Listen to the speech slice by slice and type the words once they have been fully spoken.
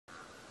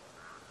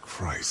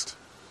Christ.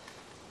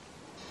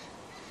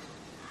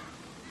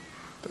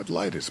 That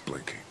light is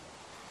blinking.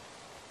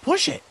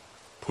 Push it.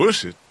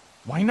 Push it?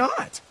 Why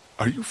not?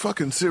 Are you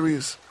fucking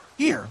serious?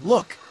 Here,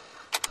 look.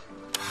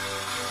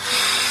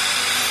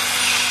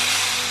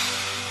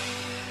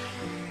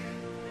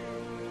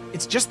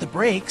 It's just the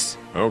brakes.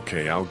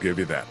 Okay, I'll give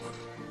you that one.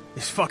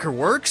 This fucker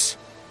works?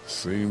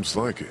 Seems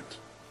like it.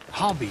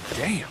 I'll be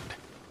damned.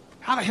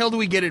 How the hell do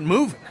we get it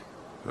moving?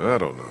 I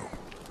don't know.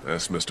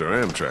 That's Mr.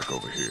 Amtrak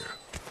over here.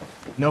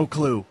 No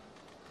clue.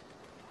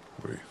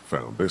 We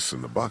found this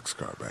in the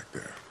boxcar back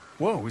there.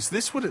 Whoa, is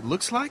this what it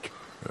looks like?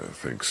 I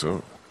think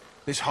so.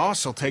 This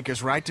hoss will take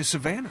us right to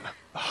Savannah.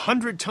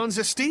 100 tons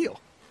of steel.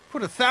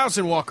 Put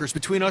 1,000 walkers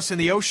between us and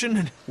the ocean,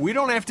 and we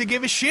don't have to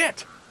give a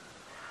shit.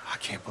 I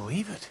can't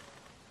believe it.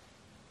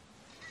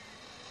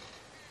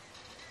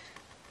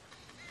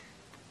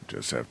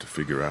 Just have to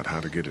figure out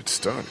how to get it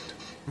started.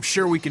 I'm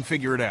sure we can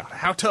figure it out.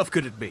 How tough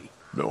could it be?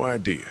 No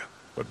idea,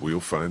 but we'll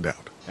find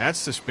out.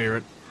 That's the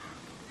spirit.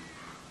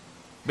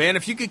 Ben,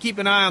 if you could keep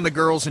an eye on the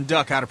girls and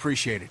Duck, I'd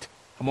appreciate it.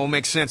 I'm gonna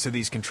make sense of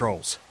these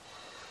controls.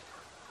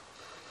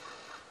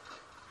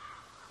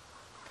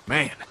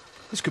 Man,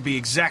 this could be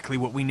exactly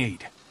what we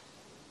need.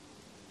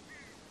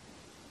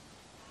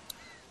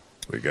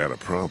 We got a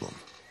problem.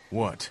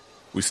 What?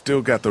 We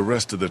still got the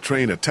rest of the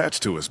train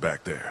attached to us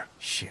back there.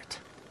 Shit.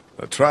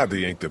 I tried to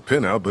yank the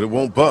pin out, but it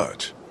won't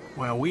budge.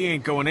 Well, we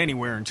ain't going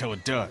anywhere until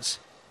it does.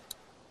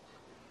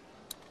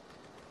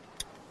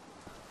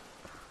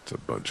 It's a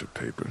bunch of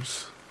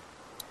papers.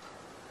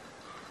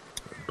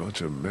 A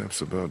bunch of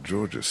maps about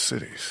Georgia's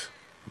cities.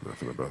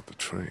 Nothing about the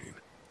train.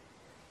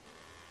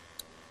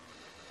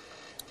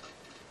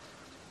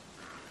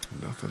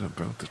 Nothing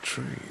about the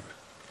train.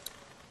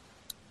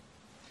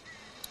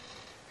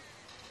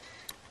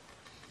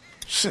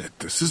 Shit,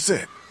 this is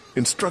it.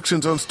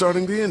 Instructions on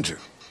starting the engine.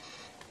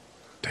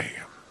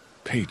 Damn,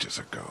 pages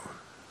are gone.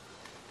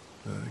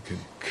 I can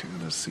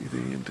kind of see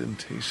the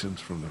indentations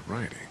from the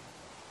writing.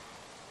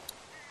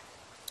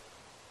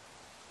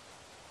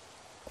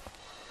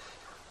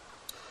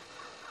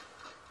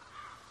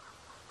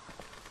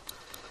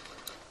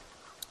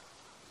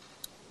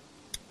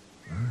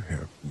 I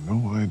have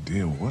no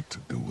idea what to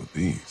do with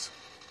these.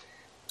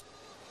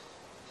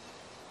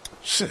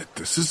 Shit,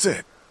 this is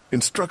it.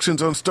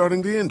 Instructions on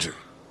starting the engine.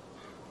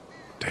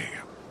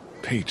 Damn,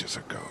 pages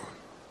are gone.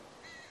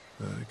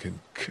 I can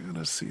kind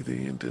of see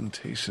the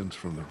indentations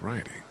from the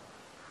writing.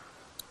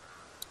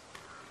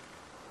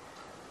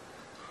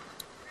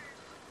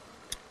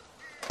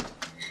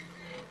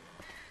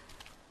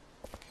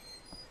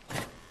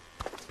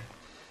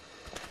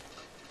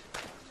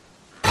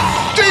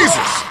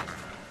 Jesus!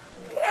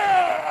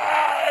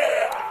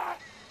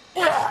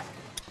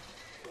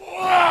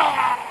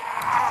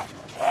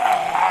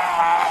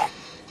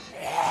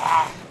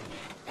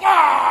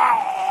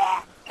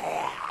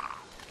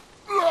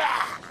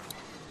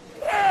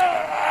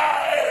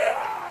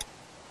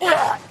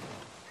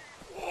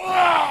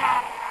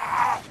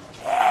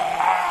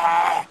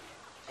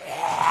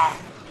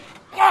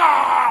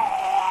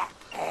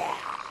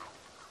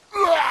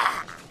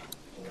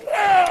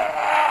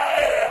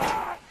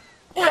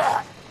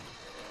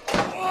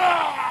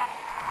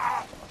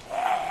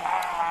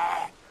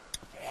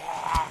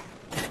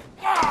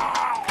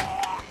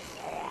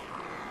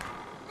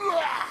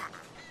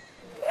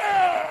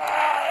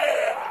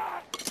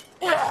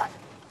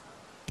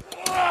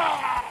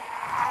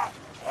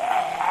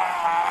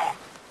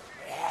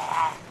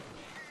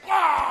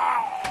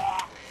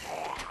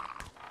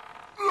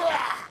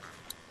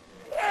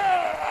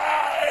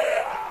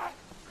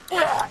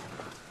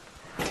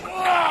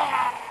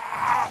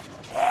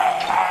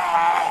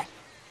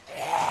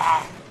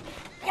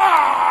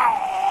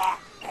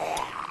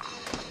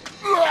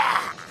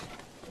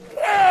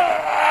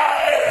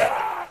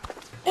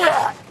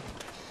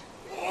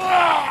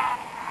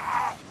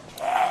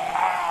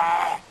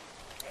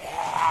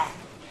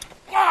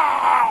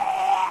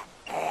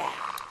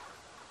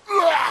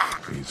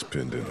 He's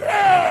pinned in there.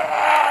 I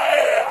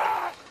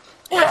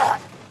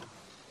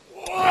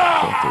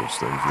thought those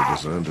things were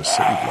designed to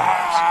save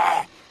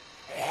lives.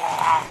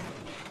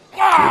 Kids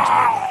might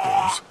like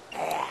those.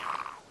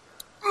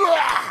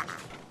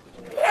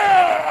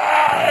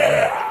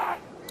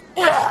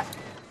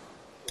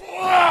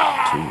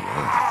 Too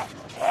loud.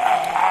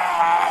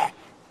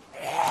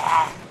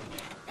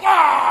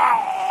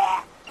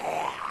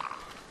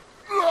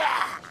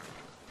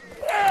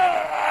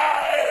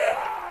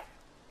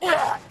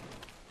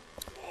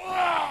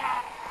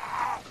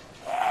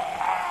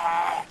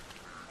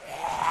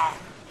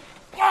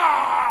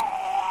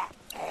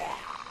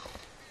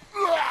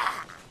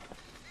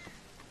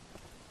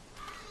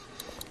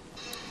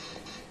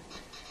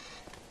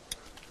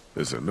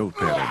 There's a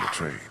notepad on the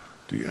train.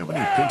 Do you have any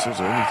pencils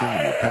or anything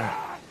in your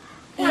pack?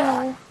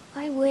 No,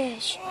 I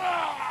wish.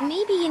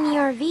 Maybe in the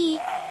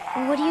RV.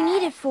 What do you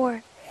need it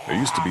for? There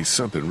used to be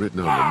something written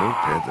on the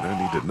notepad that I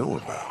need to know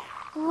about.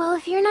 Well,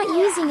 if you're not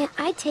using it,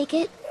 I'd take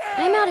it.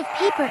 I'm out of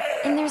paper,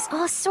 and there's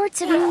all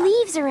sorts of new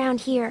leaves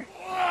around here.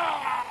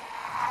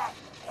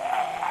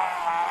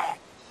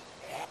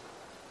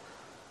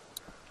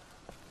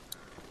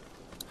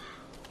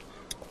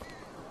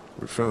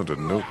 We found a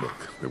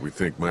notebook that we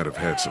think might have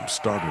had some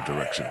starter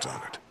directions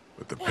on it,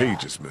 but the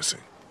page is missing.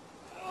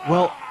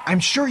 Well, I'm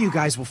sure you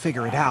guys will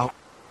figure it out.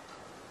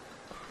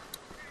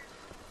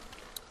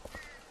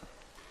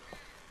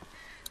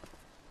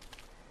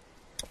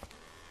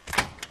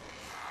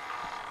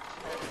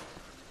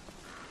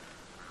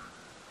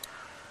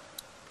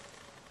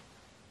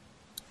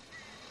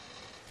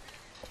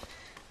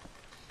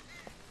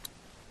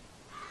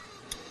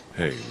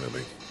 Hey,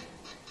 Lily.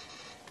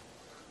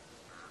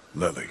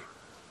 Lily.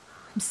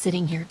 I'm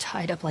sitting here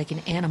tied up like an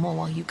animal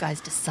while you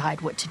guys decide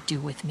what to do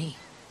with me.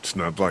 It's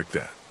not like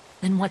that.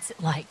 Then what's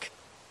it like?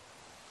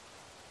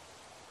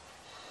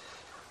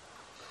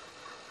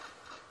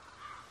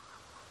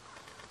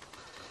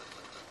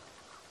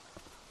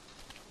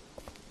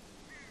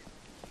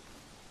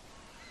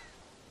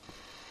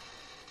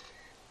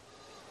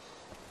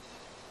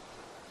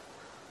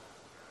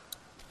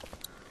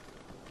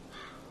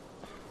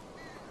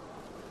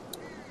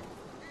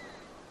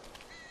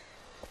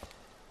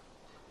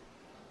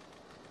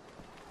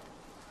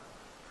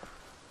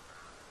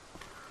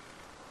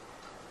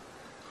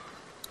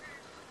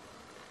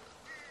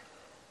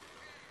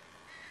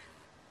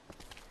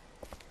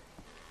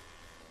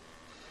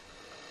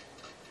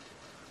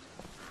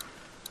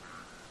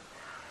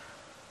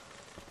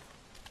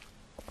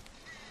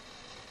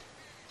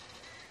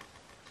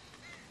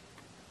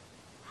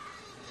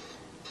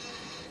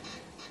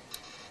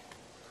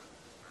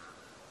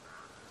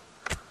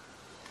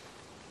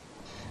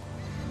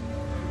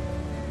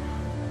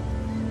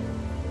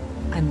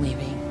 I'm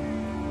leaving.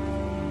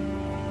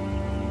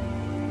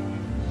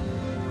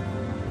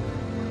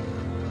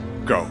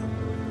 Go.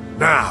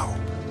 Now!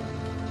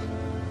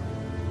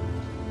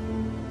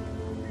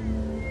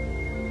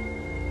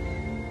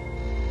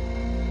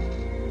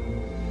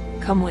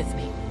 Come with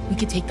me. We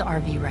could take the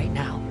RV right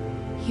now.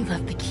 He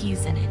left the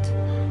keys in it.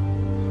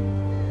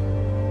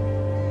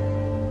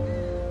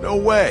 No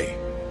way!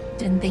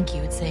 Didn't think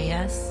you would say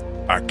yes.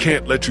 I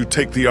can't let you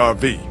take the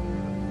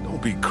RV.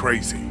 Don't be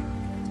crazy.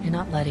 You're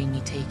not letting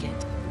me take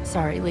it.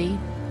 Sorry, Lee.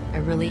 I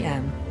really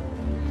am.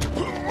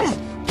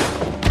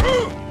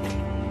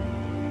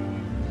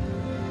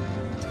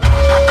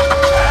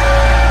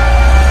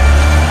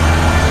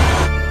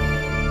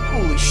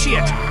 Holy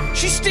shit!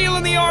 She's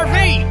stealing the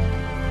RV!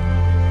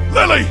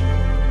 Lily!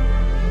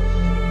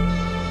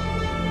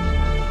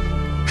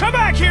 Come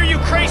back here, you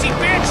crazy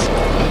bitch!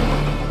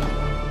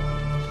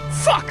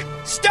 Fuck!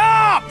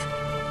 Stop!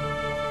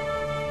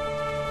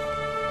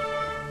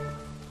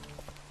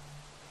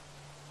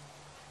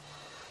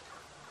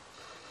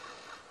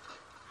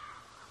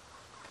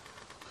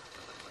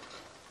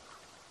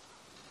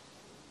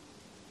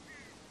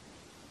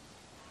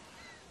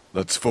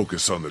 Let's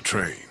focus on the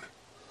train.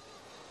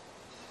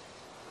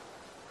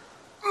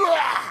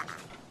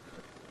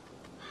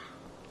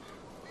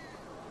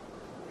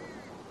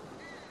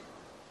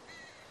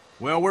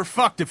 Well, we're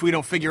fucked if we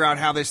don't figure out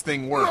how this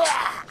thing works.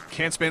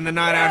 Can't spend the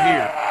night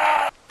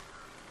out here.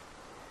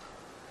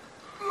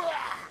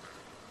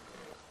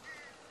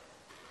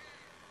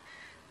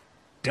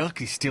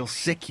 Duck is still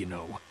sick, you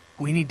know.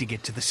 We need to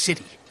get to the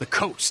city, the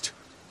coast.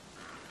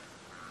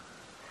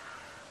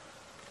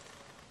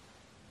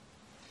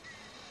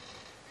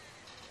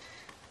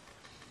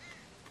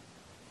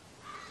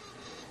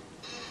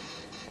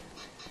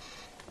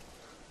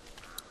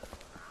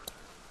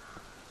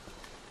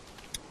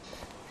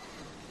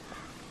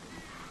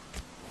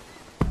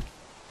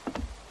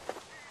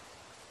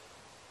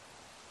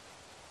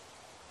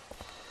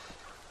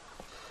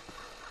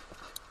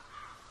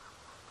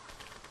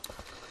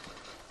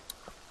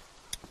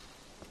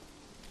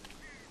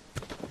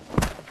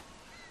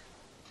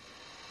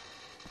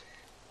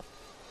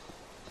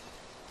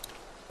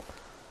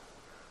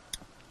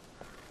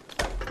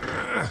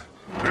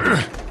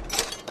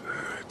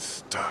 It's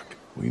stuck.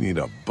 We need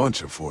a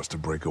bunch of force to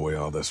break away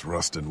all this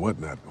rust and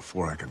whatnot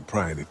before I can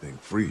pry anything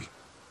free.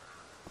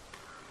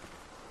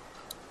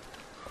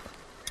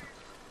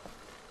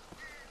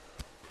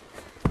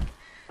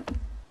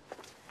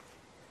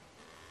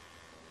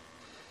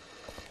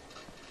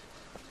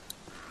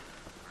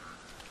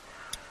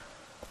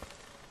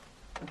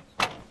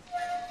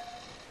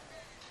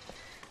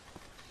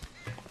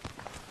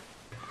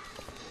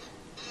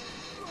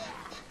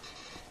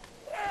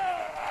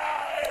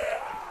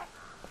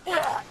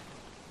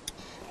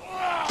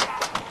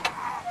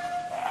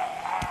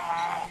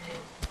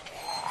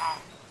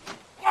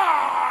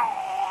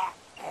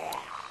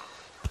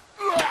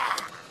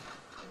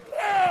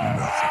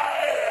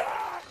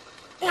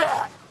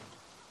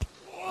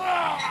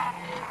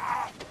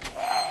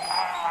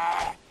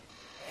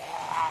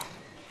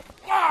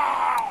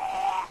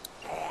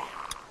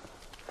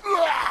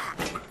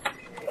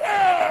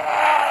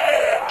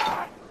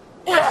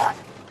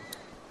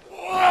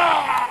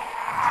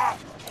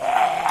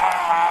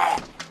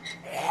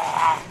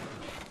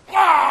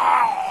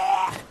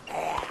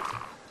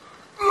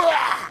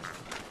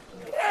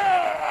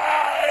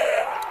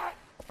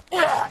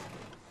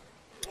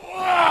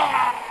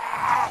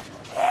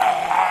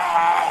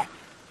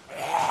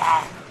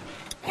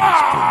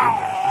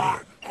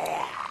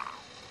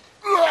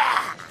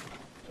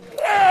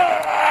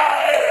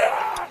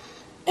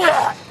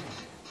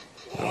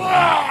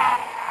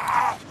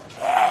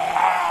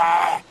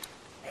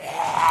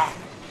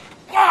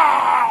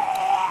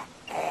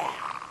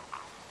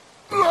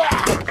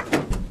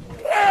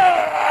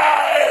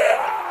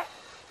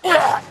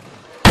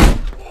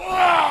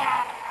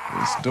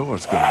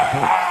 door's gonna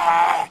help.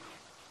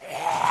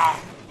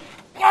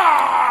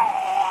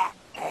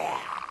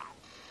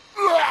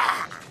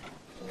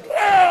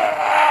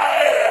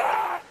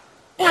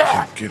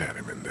 Can't get at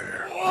him in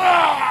there.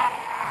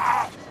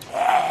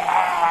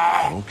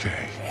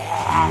 Okay,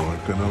 you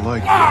aren't gonna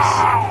like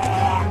this.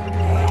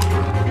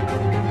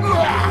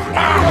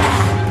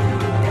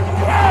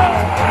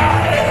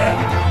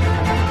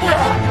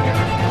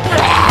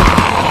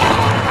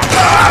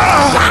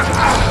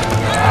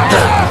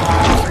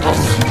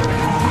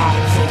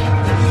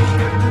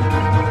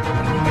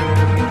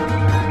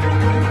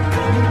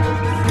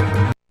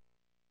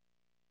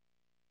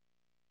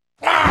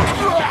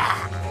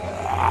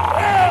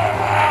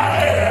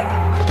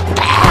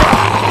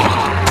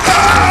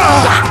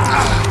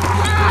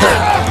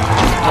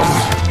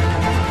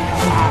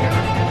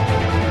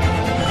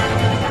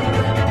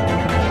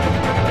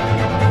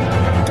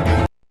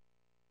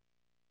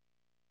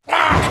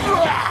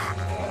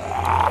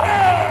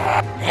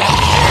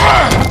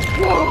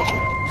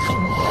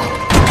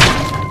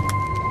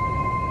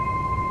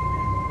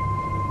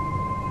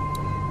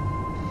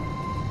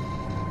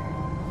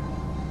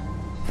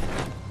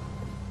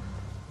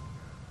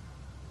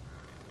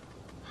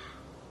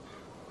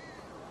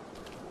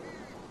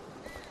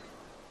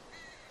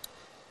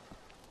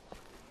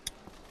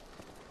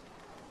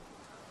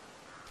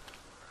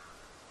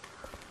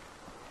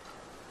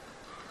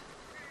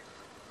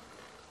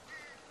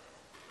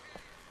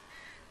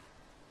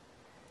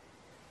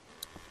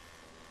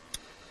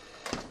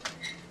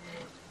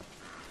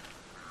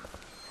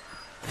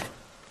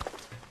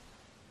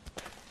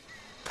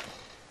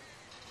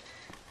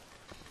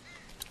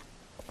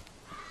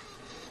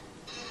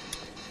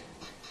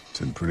 It's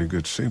in pretty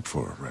good shape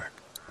for a wreck.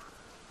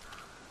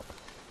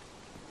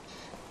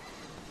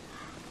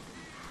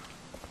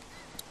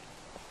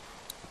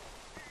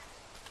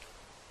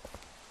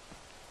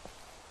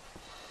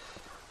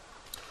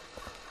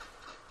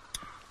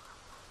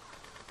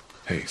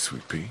 Hey,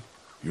 Sweet Pea,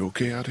 you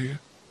okay out here?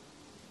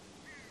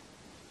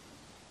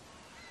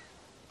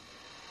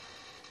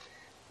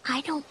 I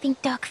don't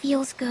think Duck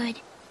feels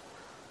good.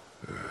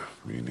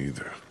 Me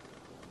neither.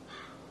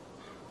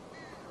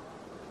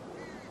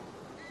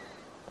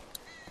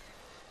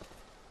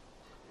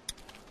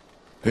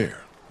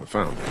 Here, I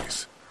found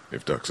these,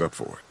 if Duck's up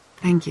for it.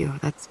 Thank you.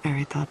 That's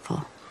very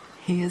thoughtful.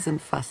 He isn't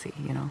fussy,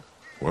 you know.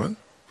 What?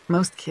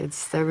 Most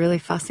kids, they're really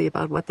fussy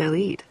about what they'll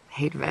eat.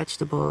 Hate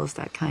vegetables,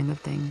 that kind of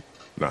thing.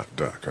 Not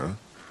Duck, huh?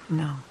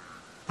 No.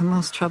 The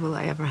most trouble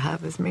I ever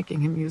have is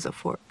making him use a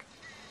fork.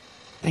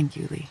 Thank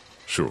you, Lee.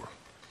 Sure.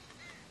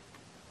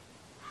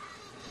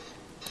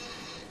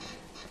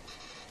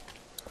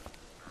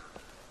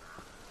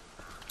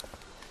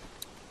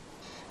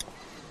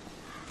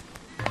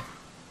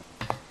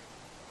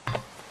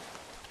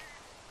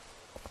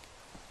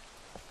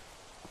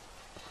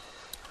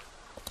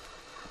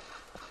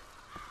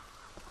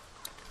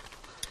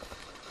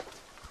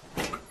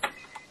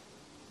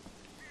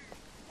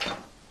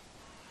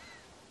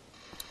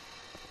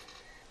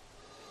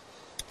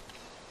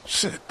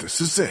 Shit, this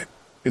is it.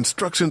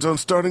 Instructions on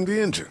starting the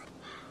engine.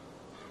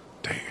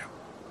 Damn,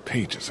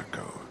 pages are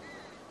gone.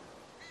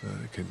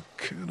 I can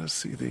kinda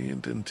see the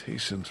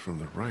indentations from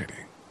the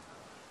writing.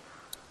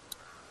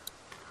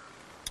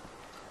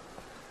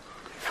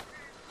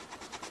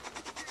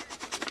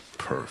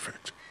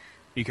 Perfect.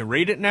 You can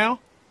read it now?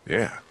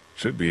 Yeah,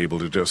 should be able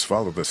to just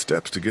follow the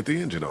steps to get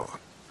the engine on.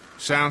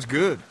 Sounds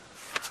good.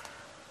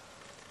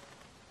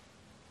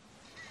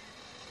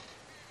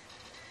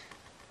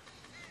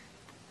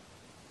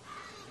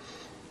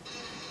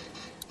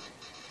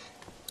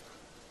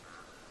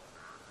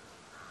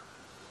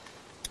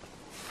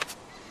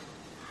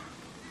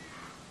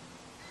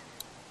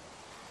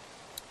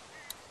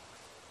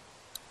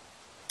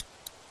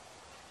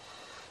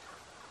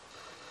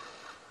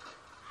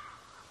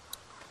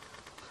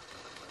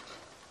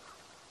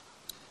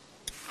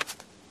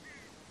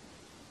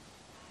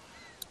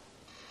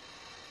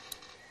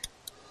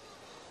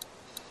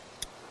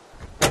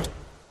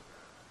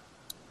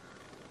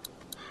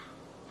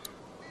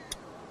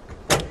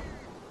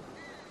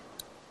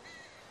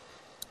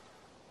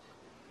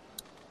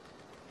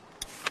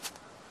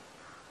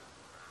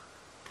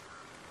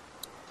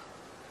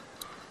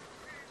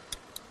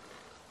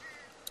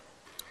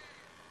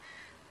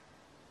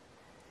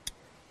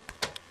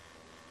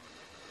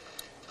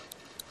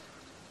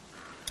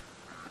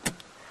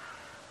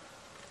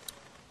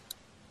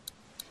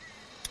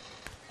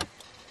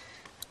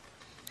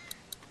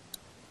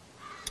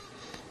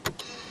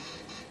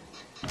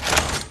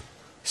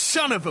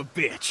 Son of a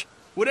bitch!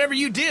 Whatever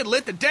you did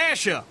lit the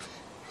dash up.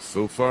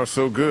 So far,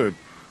 so good.